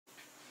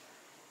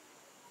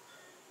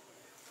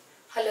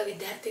Hello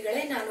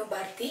ವಿದ್ಯಾರ್ಥಿಗಳೇ, ನಾನು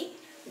Bharati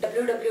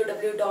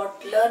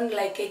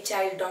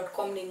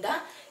www.learnlikeachild.com ನಿಂದ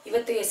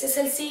ಇವತ್ತು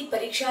SSLC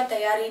ಪರೀಕ್ಷಾ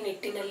ತಯಾರಿ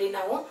ನಿಟ್ಟಿನಲ್ಲಿ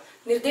ನಾವು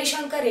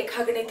ನಿರ್ದೇಶಾಂಕ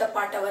ರೇಖಾಗಣಿತ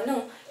ಪಾಠವನ್ನು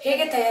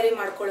ಹೇಗೆ ತಯಾರಿ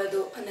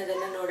ಮಾಡಿಕೊಳ್ಳೋದು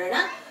ಅನ್ನೋದನ್ನು ನೋಡೋಣ.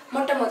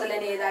 ಮೊಟ್ಟ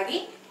ಮೊದಲನೆಯದಾಗಿ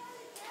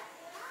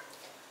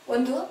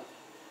ಒಂದು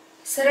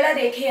ಸರಳ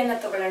ರೇಖೆಯನ್ನು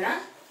ತಗೊಳ್ಳೋಣ.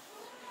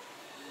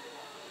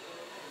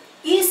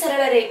 ಈ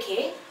ಸರಳ ರೇಖೆ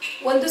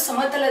ಒಂದು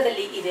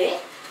ಸಮತಲದಲ್ಲಿ ಇದೆ.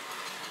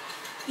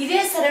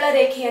 ಇದೇ ಸರಳ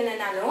ರೇಖೆಯನ್ನು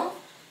ನಾನು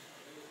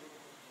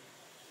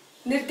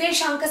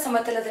ನಿರ್ದೇಶಾಂಕ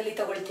ಸಮತಲದಲ್ಲಿ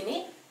ತಗೊಳ್ತೀನಿ.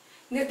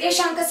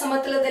 ನಿರ್ದೇಶಾಂಕ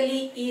ಸಮತಲದಲ್ಲಿ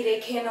ಈ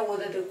ರೇಖೆಯನ್ನು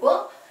ಓದೋದಕ್ಕೂ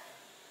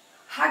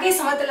ಹಾಗೆ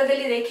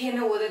ಸಮತಲದಲ್ಲಿ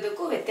ರೇಖೆಯನ್ನು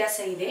ಓದೋದಕ್ಕೂ ವ್ಯತ್ಯಾಸ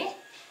ಇದೆ.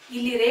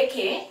 ಇಲ್ಲಿ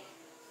ರೇಖೆ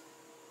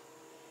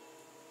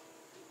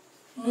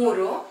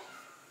 3,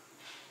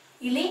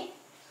 ಇಲ್ಲಿ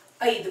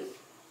 5.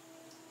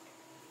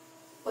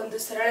 ಒಂದು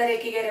ಸರಳ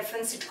ರೇಖೆಗೆ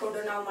ರೆಫರೆನ್ಸ್ ಇಟ್ಕೊಂಡು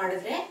ನಾವು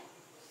ಮಾಡಿದ್ರೆ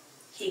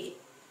ಹೀಗೆ,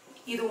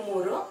 ಇದು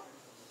 3,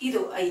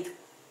 ಇದು 5.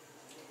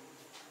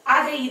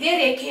 ಆದರೆ ಇದೇ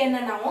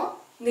ರೇಖೆಯನ್ನು ನಾವು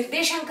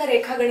ನಿರ್ದೇಶಾಂಕ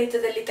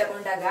ರೇಖಾಗಣಿತದಲ್ಲಿ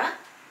ತಗೊಂಡಾಗ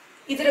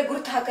ಇದರ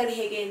ಗುರುತು ಹಾಕೋದು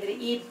ಹೇಗೆ ಅಂದರೆ,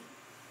 ಈ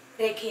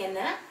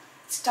ರೇಖೆಯನ್ನು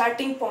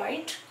ಸ್ಟಾರ್ಟಿಂಗ್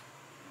ಪಾಯಿಂಟ್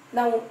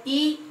ನಾವು ಈ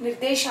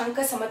ನಿರ್ದೇಶಾಂಕ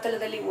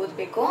ಸಮತಲದಲ್ಲಿ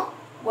ಓದಬೇಕು.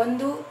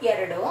 1,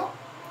 2,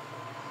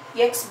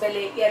 ಎಕ್ಸ್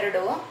ಬೆಲೆ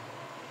 2,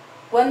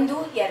 1,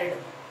 2,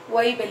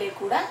 ವೈ ಬೆಲೆ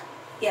ಕೂಡ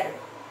 2.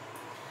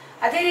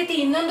 ಅದೇ ರೀತಿ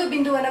ಇನ್ನೊಂದು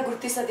ಬಿಂದುವನ್ನು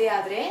ಗುರುತಿಸದೇ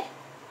ಆದರೆ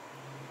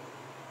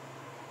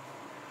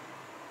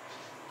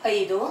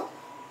 5,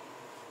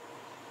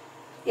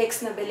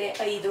 ಎಕ್ಸ್ನ ಬೆಲೆ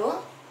 5,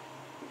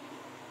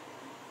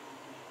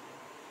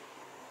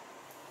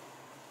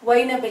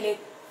 ವೈನ ಬೆಲೆ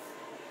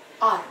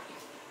 6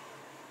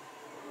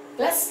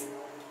 ಪ್ಲಸ್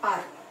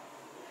 6.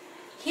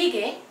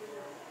 ಹೀಗೆ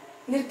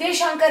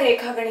ನಿರ್ದೇಶಾಂಕ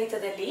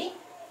ರೇಖಾಗಣಿತದಲ್ಲಿ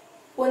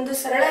ಒಂದು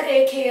ಸರಳ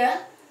ರೇಖೆಯ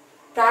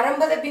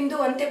ಪ್ರಾರಂಭದ ಬಿಂದು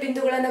ಅಂತ್ಯ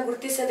ಬಿಂದುಗಳನ್ನು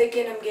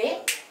ಗುರುತಿಸೋದಕ್ಕೆ ನಮಗೆ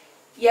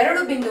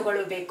 2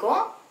 ಬಿಂದುಗಳು ಬೇಕು.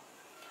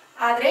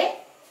 ಆದರೆ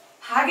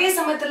ಹಾಗೆ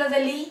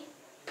ಸಮತಲದಲ್ಲಿ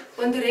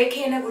ಒಂದು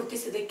ರೇಖೆಯನ್ನು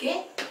ಗುರುತಿಸೋದಕ್ಕೆ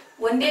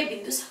ಒಂದೇ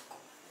ಬಿಂದು ಸಾಕು.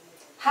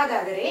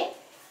 ಹಾಗಾದರೆ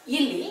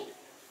ಇಲ್ಲಿ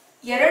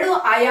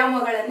 2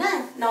 ಆಯಾಮಗಳನ್ನು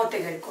ನಾವು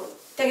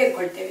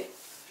ತೆಗೆದುಕೊಳ್ತೇವೆ.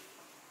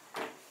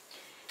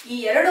 ಈ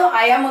 2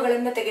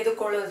 ಆಯಾಮಗಳನ್ನು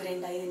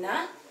ತೆಗೆದುಕೊಳ್ಳೋದ್ರಿಂದ ಇದನ್ನ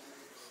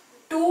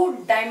 2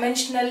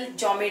 ಡೈಮೆನ್ಷನಲ್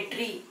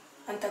ಜಾಮೆಟ್ರಿ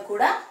ಅಂತ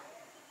ಕೂಡ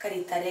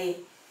ಕರೀತಾರೆ.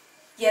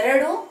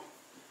 2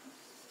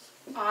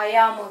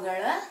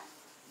 ಆಯಾಮಗಳ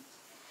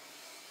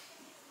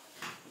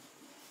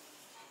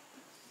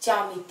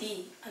ಜಾಮಿತಿ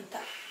ಅಂತ.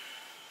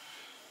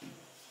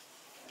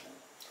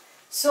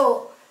 ಸೊ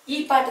ಈ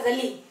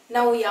ಪಾಠದಲ್ಲಿ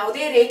ನಾವು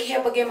ಯಾವುದೇ ರೇಖೆಯ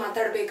ಬಗ್ಗೆ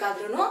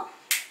ಮಾತಾಡಬೇಕಾದ್ರೂ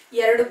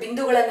 2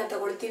 ಬಿಂದುಗಳನ್ನು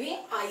ತಗೊಳ್ತೀವಿ.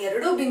 ಆ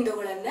 2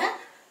 ಬಿಂದುಗಳನ್ನು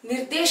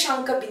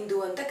ನಿರ್ದೇಶಾಂಕ ಬಿಂದು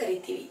ಅಂತ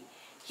ಕರಿತೀವಿ.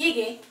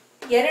 ಹೀಗೆ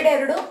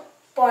 2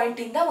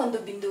 ಪಾಯಿಂಟಿಂದ ಒಂದು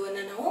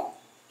ಬಿಂದುವನ್ನು ನಾವು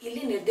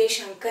ಇಲ್ಲಿ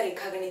ನಿರ್ದೇಶಾಂಕ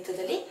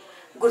ರೇಖಾಗಣಿತದಲ್ಲಿ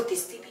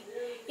ಗುರುತಿಸ್ತೀವಿ.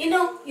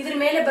 ಇನ್ನು ಇದ್ರ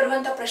ಮೇಲೆ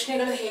ಬರುವಂತ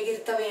ಪ್ರಶ್ನೆಗಳು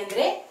ಹೇಗಿರ್ತವೆ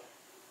ಅಂದ್ರೆ,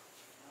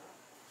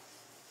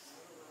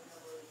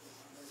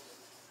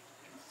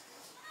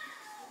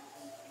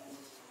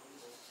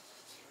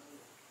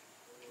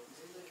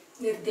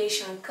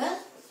 ನಿರ್ದೇಶಾಂಕ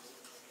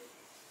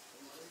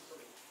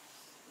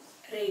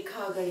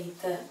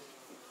ರೇಖಾಗಣಿತ.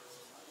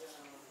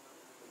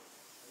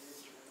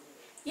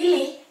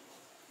 ಇಲ್ಲಿ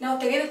ನಾವು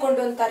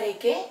ತೆಗೆದುಕೊಂಡಂತ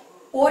ರೇಖೆ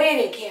ಓರೆ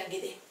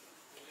ರೇಖೆಯಾಗಿದೆ.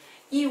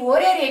 ಈ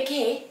ಓರೆ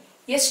ರೇಖೆ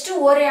ಎಷ್ಟು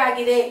ಓರೆ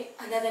ಆಗಿದೆ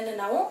ಅನ್ನೋದನ್ನು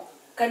ನಾವು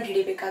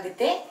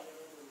ಕಂಡುಹಿಡಿಯಬೇಕಾಗುತ್ತೆ.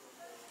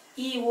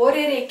 ಈ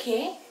ಓರೆ ರೇಖೆ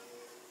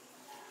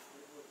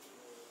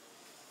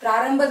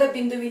ಪ್ರಾರಂಭದ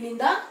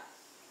ಬಿಂದುವಿನಿಂದ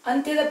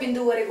ಅಂತ್ಯದ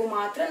ಬಿಂದುವರೆಗೂ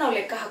ಮಾತ್ರ ನಾವು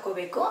ಲೆಕ್ಕ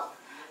ಹಾಕೋಬೇಕು.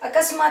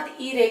 ಅಕಸ್ಮಾತ್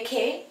ಈ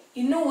ರೇಖೆ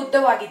ಇನ್ನೂ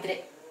ಉದ್ದವಾಗಿದ್ರೆ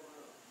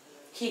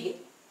ಹೀಗೆ,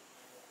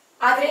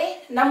 ಆದರೆ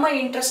ನಮ್ಮ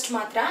ಇಂಟ್ರೆಸ್ಟ್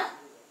ಮಾತ್ರ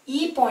ಈ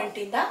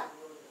ಪಾಯಿಂಟಿಂದ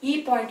ಈ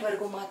ಪಾಯಿಂಟ್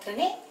ವರೆಗೂ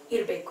ಮಾತ್ರನೇ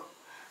ಇರಬೇಕು.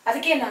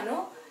 ಅದಕ್ಕೆ ನಾನು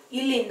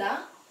ಇಲ್ಲಿಂದ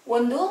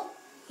ಒಂದು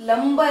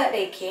ಲಂಬ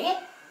ರೇಖೆ,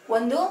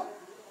 ಒಂದು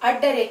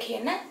ಅಡ್ಡ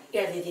ರೇಖೆಯನ್ನ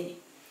ಎಳೆದಿದ್ದೀನಿ.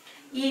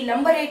 ಈ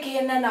ಲಂಬ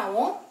ರೇಖೆಯನ್ನ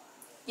ನಾವು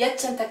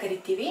ಎಚ್ ಅಂತ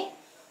ಕರಿತೀವಿ,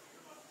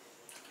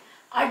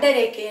 ಅಡ್ಡ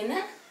ರೇಖೆಯನ್ನ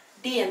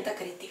ಡಿ ಅಂತ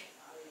ಕರಿತೀವಿ.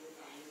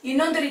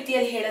 ಇನ್ನೊಂದು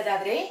ರೀತಿಯಲ್ಲಿ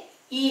ಹೇಳೋದಾದ್ರೆ,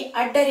 ಈ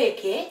ಅಡ್ಡ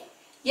ರೇಖೆ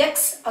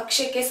ಎಕ್ಸ್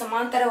ಅಕ್ಷಕ್ಕೆ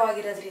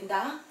ಸಮಾಂತರವಾಗಿರೋದ್ರಿಂದ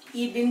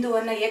ಈ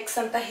ಬಿಂದುವನ್ನ ಎಕ್ಸ್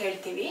ಅಂತ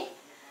ಹೇಳ್ತೀವಿ.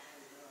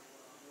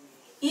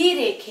 ಈ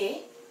ರೇಖೆ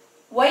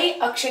ವೈ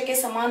ಅಕ್ಷಕ್ಕೆ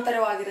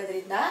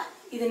ಸಮಾಂತರವಾಗಿರೋದ್ರಿಂದ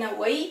ಇದನ್ನ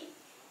ವೈ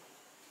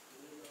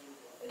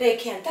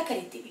ರೇಖೆ ಅಂತ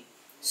ಕರಿತೀವಿ.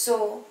 ಸೊ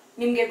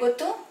ನಿಮ್ಗೆ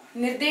ಗೊತ್ತು,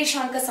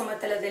 ನಿರ್ದೇಶಾಂಕ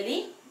ಸಮತಲದಲ್ಲಿ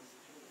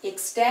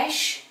X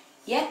dash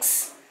X,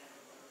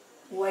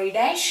 Y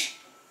dash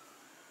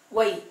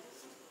Y,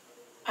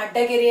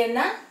 ಅಡ್ಡಗೆರೆಯನ್ನ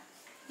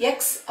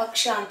X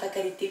ಅಕ್ಷ ಅಂತ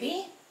ಕರಿತೀವಿ,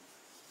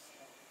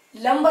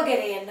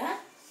 ಲಂಬಗೆರೆಯನ್ನ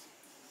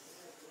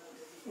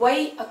ವೈ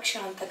ಅಕ್ಷ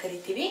ಅಂತ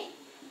ಕರಿತೀವಿ,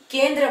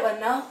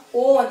 ಕೇಂದ್ರವನ್ನ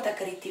ಓ ಅಂತ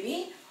ಕರಿತೀವಿ.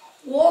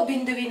 ಓ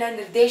ಬಿಂದುವಿನ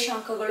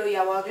ನಿರ್ದೇಶಾಂಕಗಳು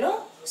ಯಾವಾಗಲೂ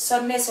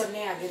 0,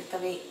 0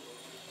 ಆಗಿರ್ತವೆ.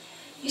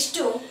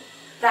 ಇಷ್ಟು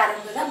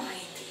ಪ್ರಾರಂಭದ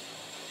ಮಾಹಿತಿ.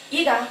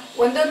 ಈಗ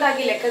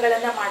ಒಂದೊಂದಾಗಿ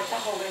ಲೆಕ್ಕಗಳನ್ನ ಮಾಡ್ತಾ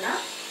ಹೋಗೋಣ.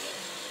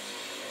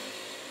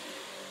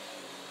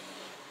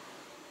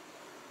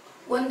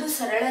 ಒಂದು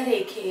ಸರಳ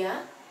ರೇಖೆಯ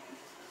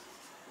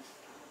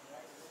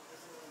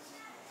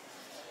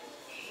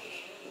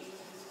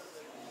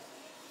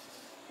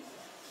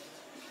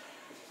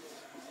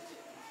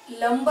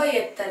ಲಂಬ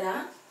ಎತ್ತರ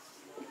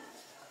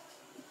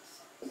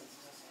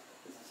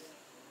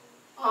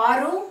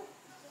 6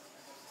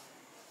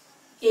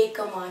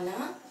 ಏಕಮಾನ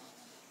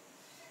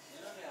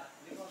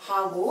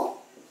ಹಾಗೂ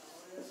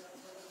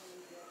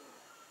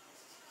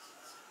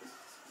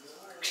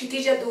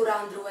ಕ್ಷಿತಿಜ ದೂರ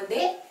ಅಂದ್ರೂ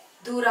ಒಂದೇ,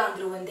 ದೂರ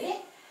ಅಂದ್ರೂ ಒಂದೇ.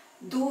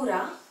 ದೂರ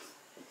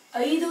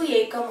 5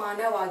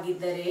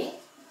 ಏಕಮಾನವಾಗಿದ್ದರೆ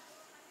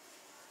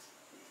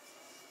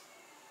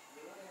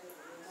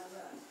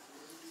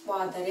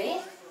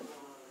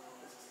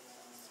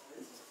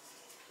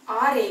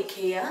ಆ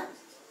ರೇಖೆಯ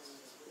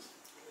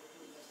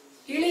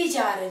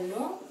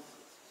ಇಳಿಜಾರನ್ನು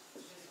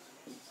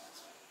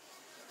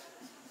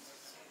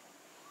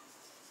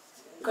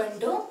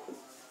ಕಂಡು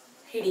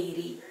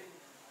ಹಿಡಿಯಿರಿ.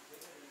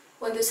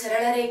 ಒಂದು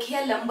ಸರಳ ರೇಖೆಯ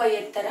ಲಂಬ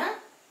ಎತ್ತರ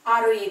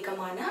 6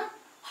 ಏಕಮಾನ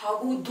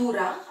ಹಾಗೂ ದೂರ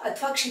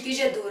ಅಥವಾ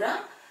ಕ್ಷಿತಿಜ ದೂರ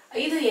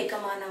 5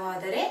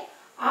 ಏಕಮಾನವಾದರೆ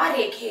ಆ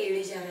ರೇಖೆಯ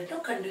ಇಳಿಜಾರನ್ನು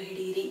ಕಂಡು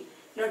ಹಿಡಿಯಿರಿ.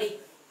 ನೋಡಿ,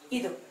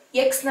 ಇದು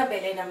x ನ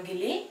ಬೆಲೆ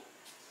ನಮಗಿಲ್ಲಿ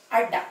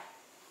ಅಡ್ಡ,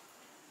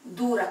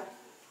 ದೂರ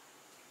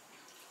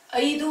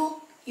 5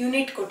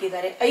 ಯೂನಿಟ್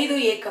ಕೊಟ್ಟಿದ್ದಾರೆ, 5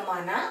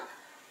 ಏಕಮಾನ,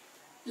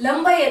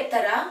 ಲಂಬ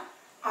ಎತ್ತರ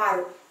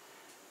 6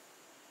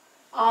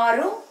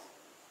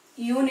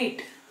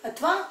 ಯೂನಿಟ್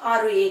ಅಥವಾ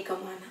 6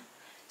 ಏಕಮಾನ.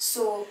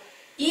 ಸೊ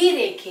ಈ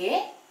ರೇಖೆ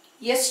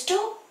ಎಷ್ಟು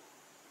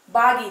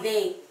ಬಾಗಿದೆ,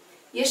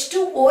 ಎಷ್ಟು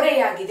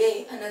ಓರೆಯಾಗಿದೆ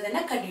ಅನ್ನೋದನ್ನ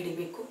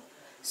ಕಂಡುಹಿಡಿಬೇಕು.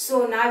 ಸೊ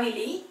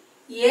ನಾವಿಲ್ಲಿ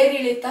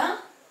ಏರಿಳಿತ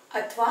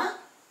ಅಥವಾ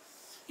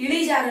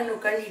ಇಳಿಜಾರನ್ನು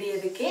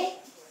ಕಂಡುಹಿಡಿಯೋದಕ್ಕೆ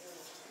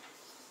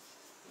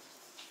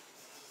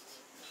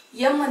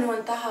ಎಂ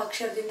ಅನ್ನುವಂತಹ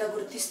ಅಕ್ಷರದಿಂದ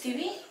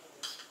ಗುರುತಿಸ್ತೀವಿ.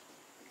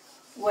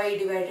 y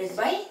ಡಿವೈಡೆಡ್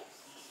ಬೈ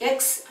x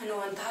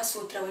ಅನ್ನುವಂತಹ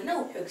ಸೂತ್ರವನ್ನು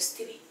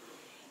ಉಪಯೋಗಿಸ್ತೀವಿ.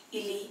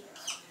 ಇಲ್ಲಿ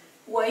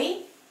y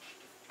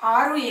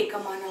 6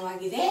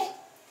 ಏಕಮಾನವಾಗಿದೆ,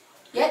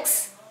 x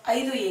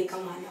 5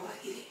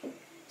 ಏಕಮಾನವಾಗಿದೆ.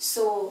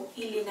 ಸೊ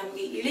ಇಲ್ಲಿ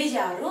ನಮಗೆ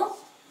ಇಳಿಜಾರು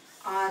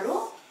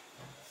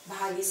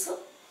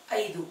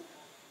 6/5,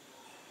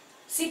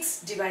 6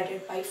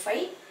 ಡಿವೈಡೆಡ್ ಬೈ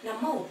 5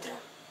 ನಮ್ಮ ಉತ್ತರ.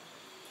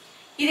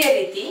 ಇದೇ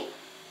ರೀತಿ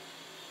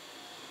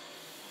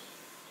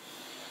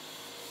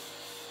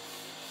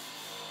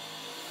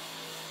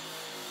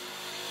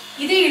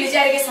ಇದೇ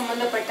ಇಳಿಜಾರಿಗೆ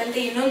ಸಂಬಂಧಪಟ್ಟಂತೆ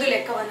ಇನ್ನೊಂದು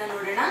ಲೆಕ್ಕವನ್ನು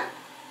ನೋಡೋಣ.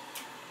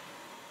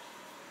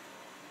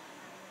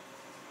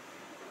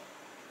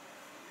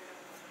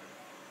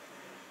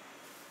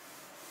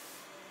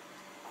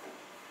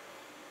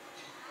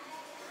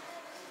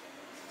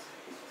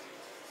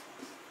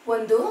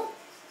 ಒಂದು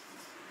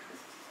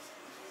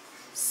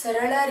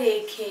ಸರಳ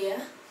ರೇಖೆಯ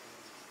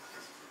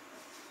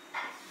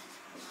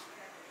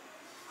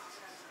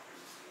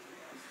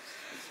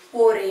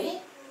ಓರೆ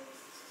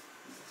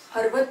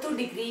 60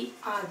 ಡಿಗ್ರಿ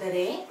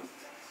ಆದರೆ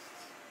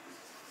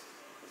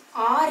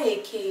ಆ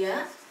ರೇಖೆಯ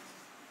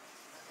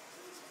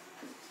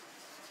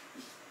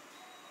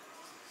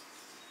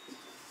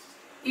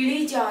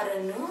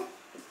ಇಳಿಜಾರನ್ನು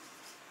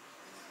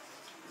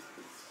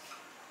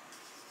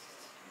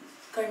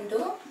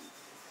ಕಂಡು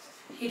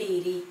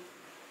ಹಿಡಿಯಿರಿ.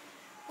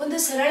 ಒಂದು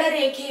ಸರಳ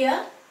ರೇಖೆಯ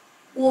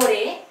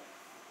ಓರೆ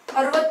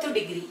 60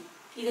 ಡಿಗ್ರಿ,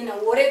 ಇದನ್ನ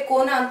ಓರೆ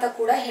ಕೋನ ಅಂತ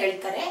ಕೂಡ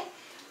ಹೇಳ್ತಾರೆ.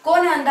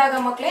 ಕೋನ ಅಂದಾಗ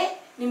ಮಕ್ಕಳೇ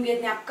ನಿಮಗೆ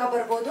ಜ್ಞಾಪಕ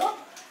ಬರ್ಬೋದು,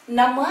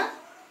 ನಮ್ಮ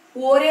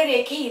ಓರೆ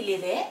ರೇಖೆ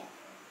ಇಲ್ಲಿದೆ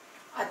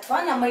ಅಥವಾ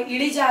ನಮ್ಮ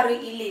ಇಳಿಜಾರು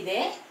ಇಲ್ಲಿದೆ.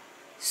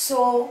 ಸೊ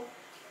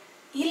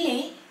ಇಲ್ಲಿ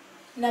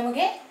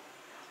ನಮಗೆ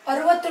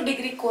 60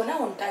 ಡಿಗ್ರಿ ಕೋನ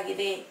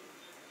ಉಂಟಾಗಿದೆ.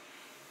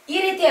 ಈ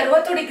ರೀತಿ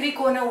 60 ಡಿಗ್ರಿ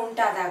ಕೋನ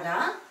ಉಂಟಾದಾಗ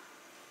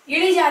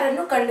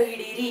ಇಳಿಜಾರನ್ನು ಕಂಡು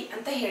ಹಿಡಿಯಿರಿ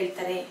ಅಂತ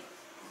ಹೇಳ್ತಾರೆ.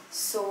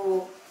 ಸೊ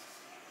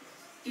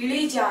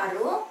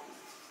ಇಳಿಜಾರು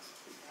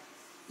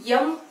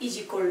m =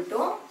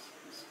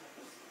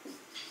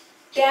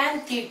 tan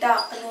θ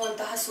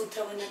ಅನ್ನುವಂತಹ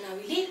ಸೂತ್ರವನ್ನು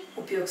ನಾವಿಲ್ಲಿ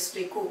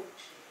ಉಪಯೋಗಿಸಬೇಕು.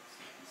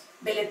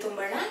 ಬೆಲೆ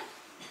ತುಂಬೋಣ.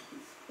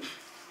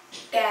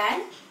 tan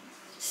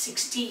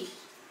 60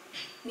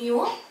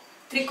 ನೀವು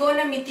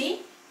ತ್ರಿಕೋನಮಿತಿ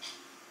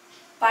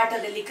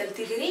ಪಾಠದಲ್ಲಿ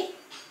ಕಲ್ತಿದ್ದೀರಿ.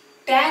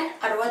 tan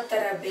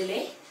 60ರ ಬೆಲೆ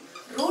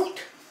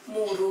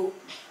 √3.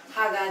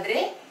 ಹಾಗಾದ್ರೆ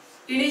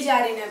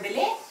ಇಳಿಜಾರಿನ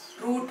ಬೆಲೆ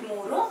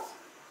 √3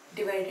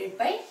 ಡಿವೈಡೆಡ್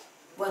ಬೈ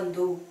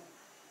 1.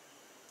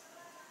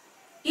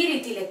 ಈ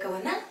ರೀತಿ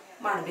ಲೆಕ್ಕವನ್ನ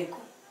ಮಾಡಬೇಕು.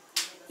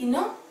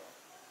 ಇನ್ನು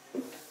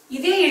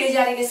ಇದೇ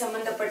ಇಳಿಜಾರಿಗೆ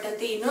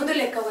ಸಂಬಂಧಪಟ್ಟಂತೆ ಇನ್ನೊಂದು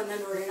ಲೆಕ್ಕವನ್ನ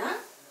ನೋಡೋಣ.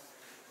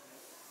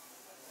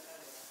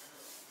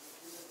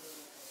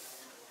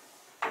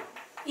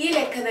 ಈ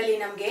ಲೆಕ್ಕದಲ್ಲಿ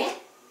ನಮಗೆ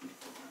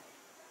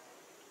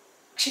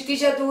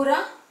ಕ್ಷಿತಿಜ ದೂರ,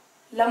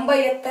 ಲಂಬ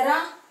ಎತ್ತರ,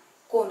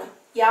 ಕೋನ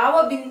ಯಾವ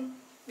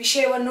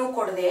ವಿಷಯವನ್ನು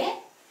ಕೊಡದೆ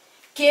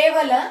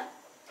ಕೇವಲ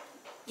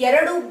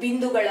 2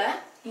 ಬಿಂದುಗಳ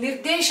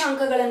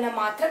ನಿರ್ದೇಶಾಂಕಗಳನ್ನು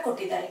ಮಾತ್ರ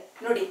ಕೊಟ್ಟಿದ್ದಾರೆ.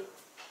 ನೋಡಿ,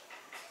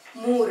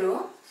 3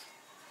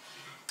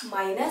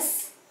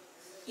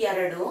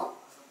 -2,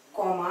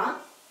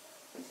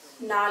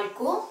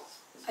 4,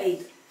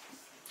 5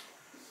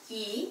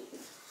 ಈ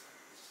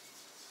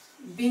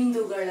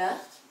ಬಿಂದುಗಳ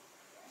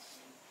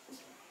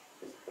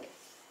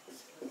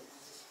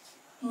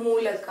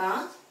ಮೂಲಕ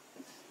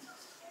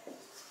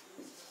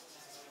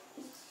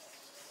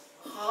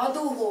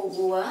ಹಾದು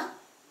ಹೋಗುವ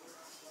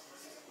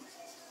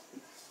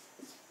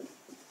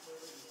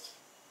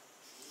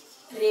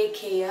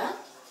ರೇಖೆಯ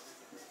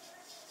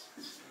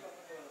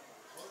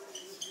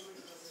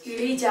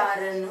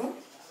ಇಳಿಜಾರನ್ನು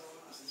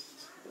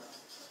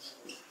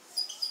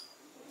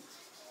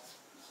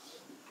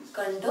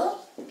ಕಂಡು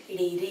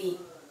ಹಿಡಿಯಿರಿ.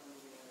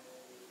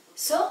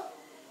 ಸೊ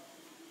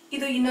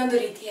ಇದು ಇನ್ನೊಂದು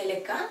ರೀತಿಯ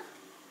ಲೆಕ್ಕ.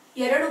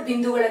 ಎರಡು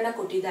ಬಿಂದುಗಳನ್ನು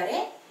ಕೊಟ್ಟಿದ್ದಾರೆ.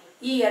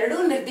 ಈ ಎರಡು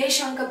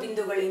ನಿರ್ದೇಶಾಂಕ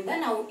ಬಿಂದುಗಳಿಂದ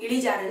ನಾವು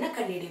ಇಳಿಜಾರನ್ನು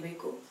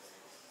ಕಂಡುಹಿಡಿಯಬೇಕು.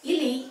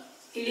 ಇಲ್ಲಿ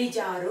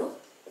ಇಳಿಜಾರು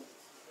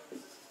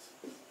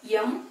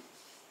m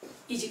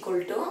is equal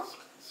to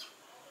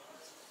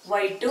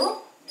y2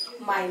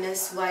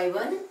 minus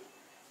y1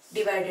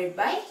 divided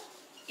by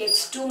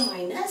x2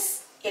 minus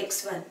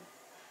x1.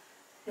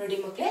 ನೋಡಿ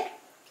ಮಕ್ಕಳೇ,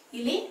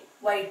 ಇಲ್ಲಿ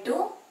y2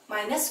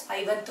 minus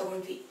y1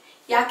 ತಗೊಂಡ್ವಿ.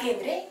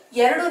 ಯಾಕೆಂದ್ರೆ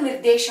ಎರಡು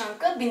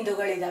ನಿರ್ದೇಶಾಂಕ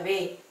ಬಿಂದುಗಳಿದಾವೆ,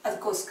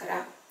 ಅದಕ್ಕೋಸ್ಕರ.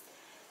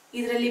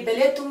 ಇದರಲ್ಲಿ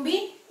ಬೆಲೆ ತುಂಬಿ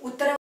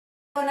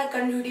ಉತ್ತರವನ್ನು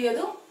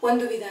ಕಂಡುಹಿಡಿಯೋದು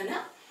ಒಂದು ವಿಧಾನ.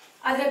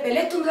 ಆದ್ರೆ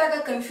ಬೆಲೆ ತುಂಬಿದಾಗ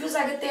ಕನ್ಫ್ಯೂಸ್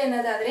ಆಗುತ್ತೆ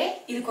ಅನ್ನೋದಾದ್ರೆ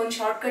ಇದಕ್ಕೊಂದು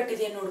ಶಾರ್ಟ್ ಕಟ್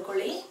ಇದೆ,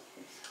 ನೋಡ್ಕೊಳ್ಳಿ.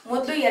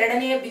 ಮೊದಲು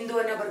ಎರಡನೆಯ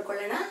ಬಿಂದುವನ್ನು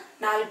ಬರ್ಕೊಳ್ಳೋಣ.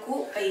 4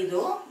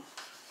 5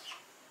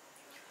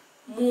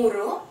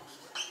 3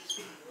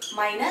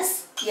 ಮೈನಸ್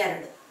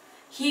 2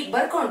 ಹೀಗೆ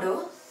ಬರ್ಕೊಂಡು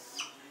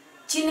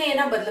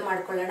ಚಿಹ್ನೆಯನ್ನು ಬದಲು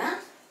ಮಾಡ್ಕೊಳ್ಳೋಣ.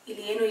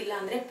 ಇಲ್ಲಿ ಏನು ಇಲ್ಲ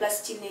ಅಂದ್ರೆ ಪ್ಲಸ್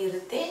ಚಿಹ್ನೆ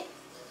ಇರುತ್ತೆ,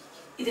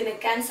 ಇದನ್ನ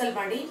ಕ್ಯಾನ್ಸಲ್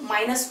ಮಾಡಿ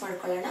ಮೈನಸ್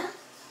ಮಾಡ್ಕೊಳ್ಳೋಣ.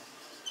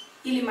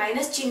 ಇಲ್ಲಿ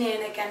ಮೈನಸ್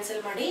ಚಿಹ್ನೆಯನ್ನು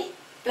ಕ್ಯಾನ್ಸಲ್ ಮಾಡಿ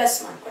ಪ್ಲಸ್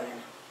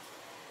ಮಾಡ್ಕೊಳ್ಳೋಣ.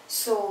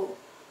 So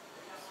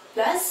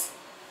plus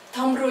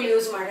thumb rule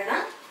use ಮಾಡೋಣ.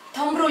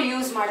 ಥಂಬ್ ರೂಲ್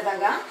ಯೂಸ್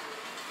ಮಾಡಿದಾಗ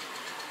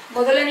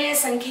ಮೊದಲನೆಯ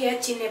ಸಂಖ್ಯೆಯ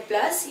ಚಿಹ್ನೆ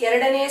ಪ್ಲಸ್,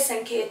 ಎರಡನೆಯ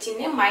ಸಂಖ್ಯೆಯ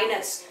ಚಿಹ್ನೆ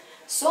ಮೈನಸ್.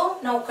 ಸೊ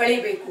ನಾವು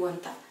ಕಳಿಬೇಕು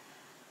ಅಂತ.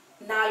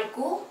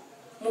 4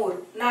 3,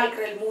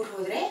 4ರಲ್ಲಿ 3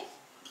 ಹೋದ್ರೆ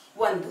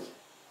 1.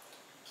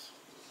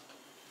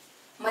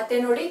 ಮತ್ತೆ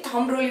ನೋಡಿ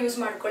ಥಂಬ್ ರೂಲ್ ಯೂಸ್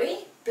ಮಾಡ್ಕೊಳ್ಳಿ.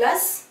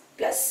 ಪ್ಲಸ್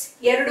ಪ್ಲಸ್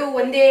ಎರಡು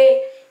ಒಂದೇ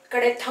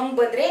ಕಡೆ ಥಂಬ್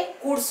ಬಂದ್ರೆ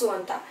ಕೂಡಿಸು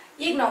ಅಂತ.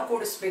 ಈಗ ನಾವು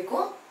ಕೂಡಿಸ್ಬೇಕು.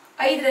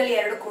 5ರಲ್ಲಿ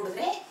 2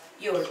 ಕೂಡಿದ್ರೆ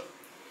 7.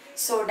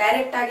 ಸೊ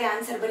ಡೈರೆಕ್ಟ್ ಆಗಿ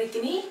ಆನ್ಸರ್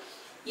ಬರೀತೀನಿ.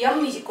 m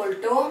is equal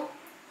to,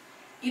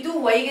 ಇದು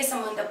y ಗೆ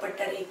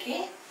ಸಂಬಂಧಪಟ್ಟ ರೇಖೆ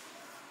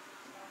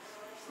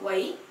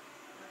y,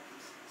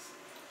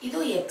 ಇದು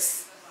x.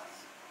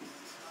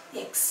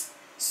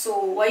 ಸೊ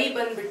y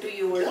ಬಂದ್ಬಿಟ್ಟು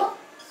 7,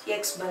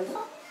 x ಬಂದು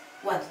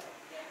 1.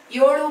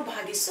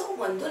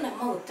 7/1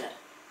 ನಮ್ಮ ಉತ್ತರ.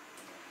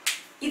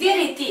 ಇದೇ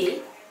ರೀತಿ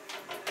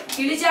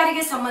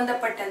ಇಳಿಜಾರಿಗೆ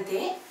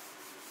ಸಂಬಂಧಪಟ್ಟಂತೆ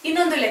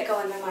ಇನ್ನೊಂದು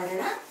ಲೆಕ್ಕವನ್ನು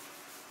ಮಾಡೋಣ.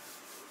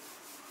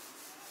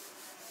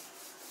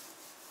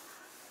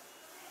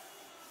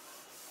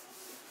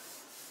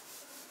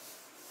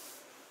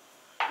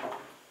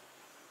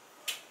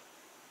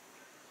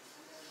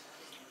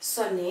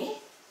 ಸೊನ್ನೆ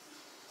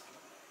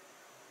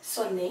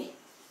 0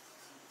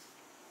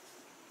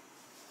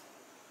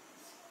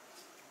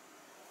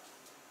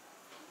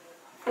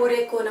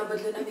 ಓರೆಕೋನ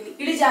ಬದಲು ನಾವಿಲ್ಲಿ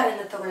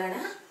ಇಳಿಜಾರನ್ನು ತಗೊಳ್ಳೋಣ.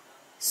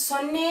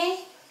 0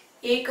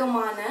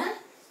 ಏಕಮಾನ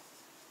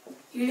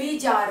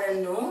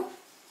ಇಳಿಜಾರನ್ನು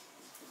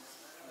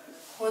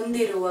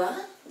ಹೊಂದಿರುವ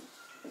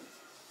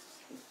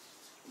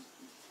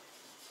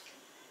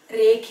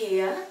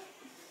ರೇಖೆಯ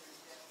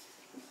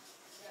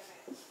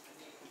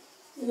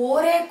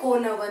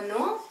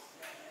ಓರೆಕೋನವನ್ನು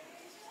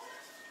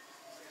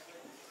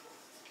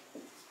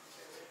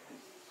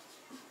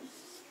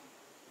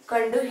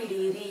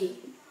ಕಂಡುಹಿಡಿಯಿರಿ.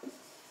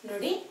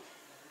 ನೋಡಿ,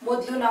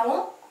 ಮೊದಲು ನಾವು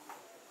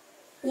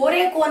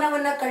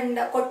ಓರೆಕೋನವನ್ನ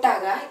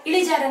ಕೊಟ್ಟಾಗ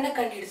ಇಳಿಜಾರನ್ನ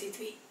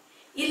ಕಂಡುಹಿಡಿದಿದ್ವಿ.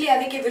 ಇಲ್ಲಿ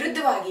ಅದಕ್ಕೆ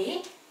ವಿರುದ್ಧವಾಗಿ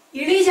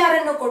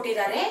ಇಳಿಜಾರನ್ನು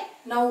ಕೊಟ್ಟಿದ್ದಾರೆ,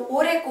 ನಾವು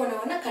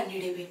ಓರೆಕೋನವನ್ನ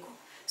ಕಂಡುಹಿಡಿಯಬೇಕು.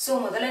 ಸೊ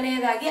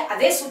ಮೊದಲನೆಯದಾಗಿ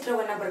ಅದೇ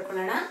ಸೂತ್ರವನ್ನ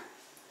ಬರ್ಕೊಳ್ಳೋಣ.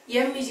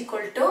 m is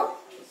equal to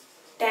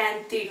tan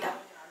theta.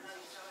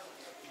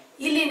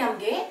 ಇಲ್ಲಿ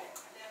ನಮಗೆ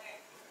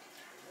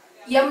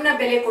m ನ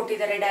ಬೆಲೆ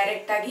ಕೊಟ್ಟಿದ್ದಾರೆ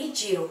ಡೈರೆಕ್ಟ್ ಆಗಿ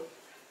 0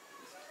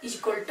 is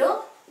equal to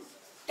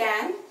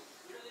tan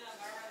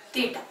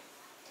theta.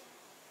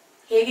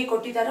 ಹೇಗೆ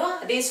ಕೊಟ್ಟಿದ್ದಾರೋ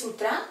ಅದೇ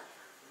ಸೂತ್ರ.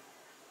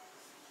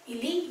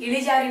 ಇಲ್ಲಿ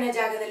ಇಳಿಜಾರಿನ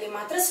ಜಾಗದಲ್ಲಿ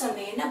ಮಾತ್ರ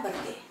 0ಯನ್ನು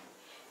ಬರುತ್ತೆ.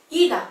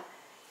 ಈಗ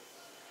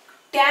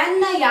ಟ್ಯಾನ್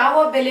ನ ಯಾವ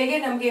ಬೆಲೆಗೆ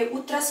ನಮಗೆ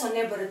ಉತ್ತರ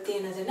 0 ಬರುತ್ತೆ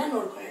ಅನ್ನೋದನ್ನ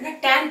ನೋಡ್ಕೊಳ್ಳೋಣ.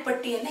 ಟ್ಯಾನ್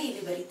ಪಟ್ಟಿಯನ್ನ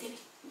ಇಲ್ಲಿ ಬರೀತೀನಿ.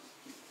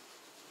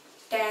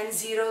 ಟ್ಯಾನ್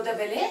 0 ದ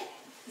ಬೆಲೆ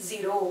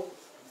 0,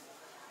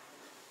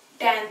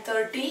 ಟ್ಯಾನ್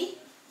 30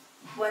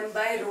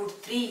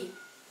 1/√3,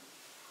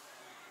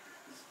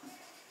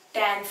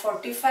 ಟ್ಯಾನ್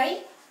 45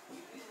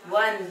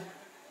 1,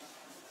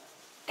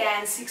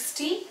 ಟ್ಯಾನ್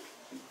 60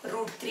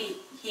 √3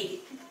 ಹೀಗೆ.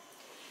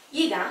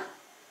 ಈಗ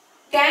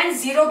ಟ್ಯಾನ್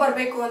 0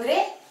 ಬರಬೇಕು ಅಂದ್ರೆ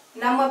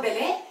ನಮ್ಮ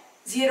ಬೆಲೆ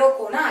 0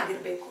 ಕೋನ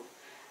ಆಗಿರಬೇಕು.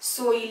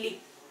 ಸೊ ಇಲ್ಲಿ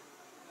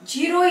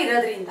 0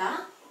 ಇರೋದ್ರಿಂದ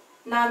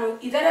ನಾನು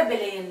ಇದರ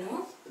ಬೆಲೆಯನ್ನು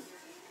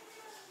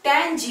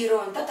ಟ್ಯಾನ್ 0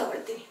 ಅಂತ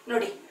ತಗೊಳ್ತೀನಿ.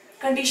 ನೋಡಿ,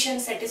 ಕಂಡೀಷನ್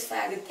ಸ್ಯಾಟಿಸ್ಫೈ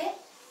ಆಗುತ್ತೆ.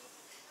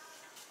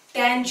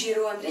 ಟ್ಯಾನ್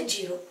 0 ಅಂದ್ರೆ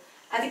 0,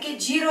 ಅದಕ್ಕೆ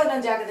 0 ನ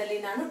ಜಾಗದಲ್ಲಿ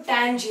ನಾನು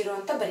ಟ್ಯಾನ್ 0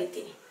 ಅಂತ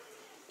ಬರೀತೀನಿ.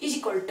 Is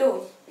equal to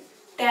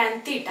tan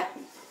theta.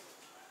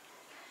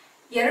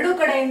 ಎರಡು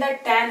ಕಡೆಯಿಂದ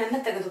ಟ್ಯಾನ್ ಅನ್ನು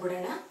ತೆಗೆದು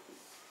ಬಿಡೋಣ.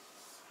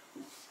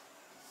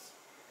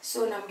 ಸೊ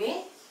ನಮಗೆ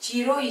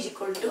 0 ಈಸ್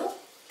ಈಕ್ವಲ್ ಟು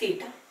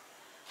ಥೀಟಾ.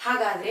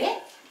 ಹಾಗಾದ್ರೆ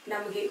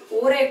ನಮಗೆ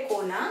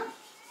ಓರೆಕೋನ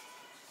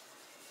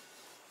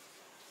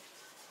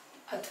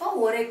ಅಥವಾ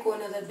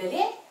ಓರೆಕೋನದ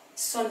ಬೆಲೆ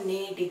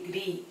 0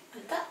 ಡಿಗ್ರಿ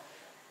ಅಂತ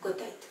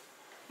ಗೊತ್ತಾಯ್ತು.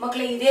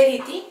 ಮಕ್ಕಳೇ, ಇದೇ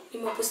ರೀತಿ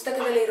ನಿಮ್ಮ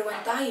ಪುಸ್ತಕದಲ್ಲಿ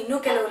ಇರುವಂತಹ ಇನ್ನೂ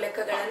ಕೆಲವು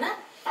ಲೆಕ್ಕಗಳನ್ನ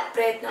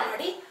ಪ್ರಯತ್ನ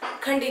ಮಾಡಿ,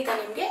 ಖಂಡಿತ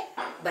ನಿಮಗೆ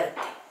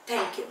ಬರುತ್ತೆ.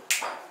 Thank you.